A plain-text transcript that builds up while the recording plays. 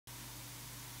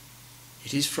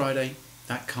It is Friday,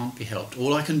 that can't be helped.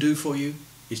 All I can do for you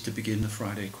is to begin the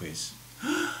Friday quiz.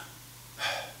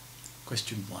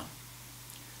 Question 1.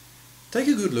 Take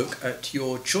a good look at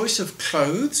your choice of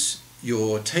clothes,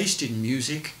 your taste in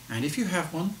music, and if you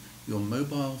have one, your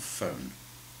mobile phone.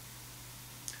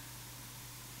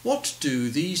 What do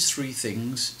these 3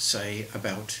 things say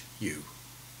about you?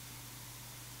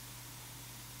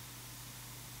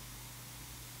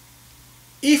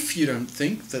 If you don't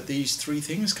think that these 3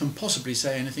 things can possibly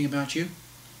say anything about you,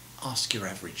 ask your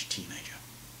average teenager.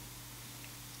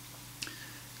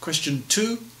 Question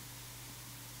 2.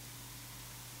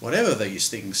 Whatever these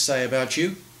things say about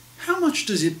you, how much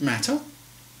does it matter?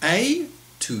 A,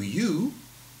 to you.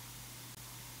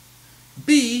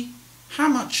 B, how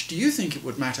much do you think it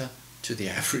would matter to the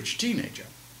average teenager?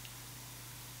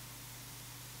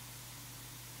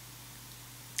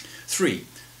 3.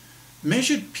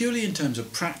 Measured purely in terms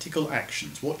of practical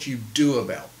actions, what you do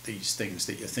about these things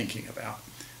that you're thinking about,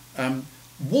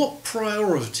 what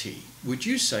priority would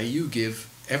you say you give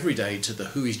every day to the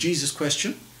who is Jesus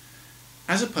question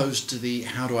as opposed to the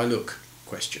how do I look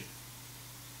question?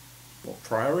 What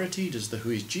priority does the who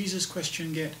is Jesus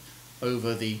question get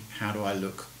over the how do I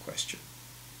look question?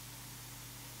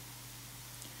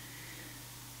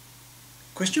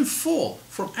 Question 4.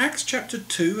 From Acts chapter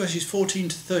 2 verses 14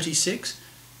 to 36,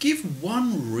 give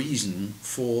one reason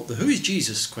for the who is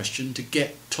Jesus question to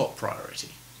get top priority.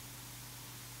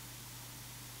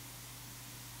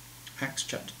 Acts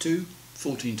chapter 2,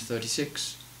 14 to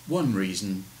 36, one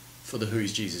reason for the who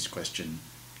is Jesus question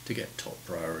to get top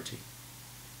priority.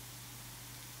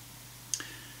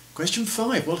 Question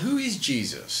 5. Well, who is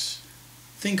Jesus?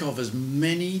 Think of as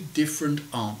many different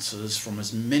answers from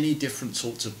as many different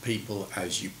sorts of people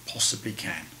as you possibly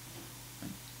can.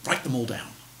 And write them all down.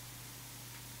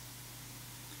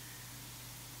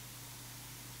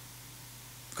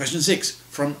 Question 6.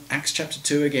 From Acts chapter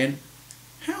 2 again.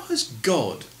 How has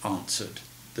God answered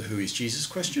the who is Jesus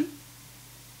question?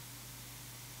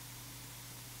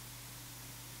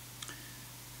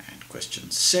 And question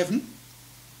 7.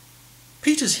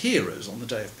 Peter's hearers on the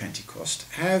day of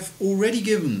Pentecost have already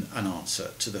given an answer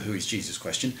to the who is Jesus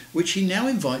question, which he now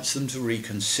invites them to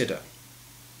reconsider.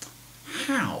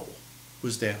 How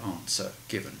was their answer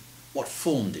given? What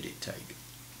form did it take?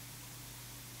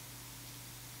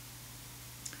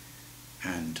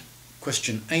 And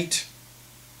question 8.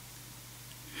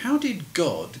 How did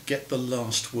God get the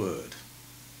last word?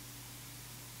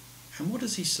 And what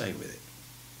does he say with it?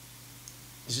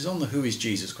 This is on the who is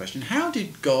Jesus question. How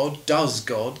does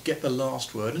God get the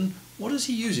last word, and what does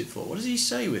he use it for? What does he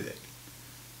say with it?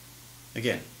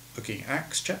 Again, looking at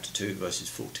Acts chapter 2 verses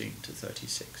 14 to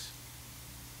 36.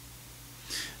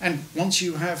 And once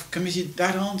you have committed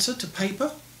that answer to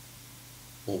paper,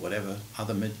 or whatever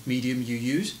other medium you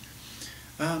use,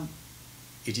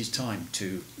 it is time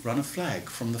to run a flag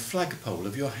from the flagpole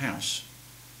of your house,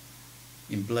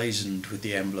 emblazoned with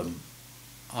the emblem,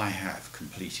 I have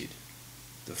completed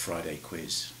the Friday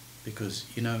quiz, because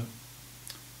you know,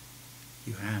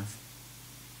 you have.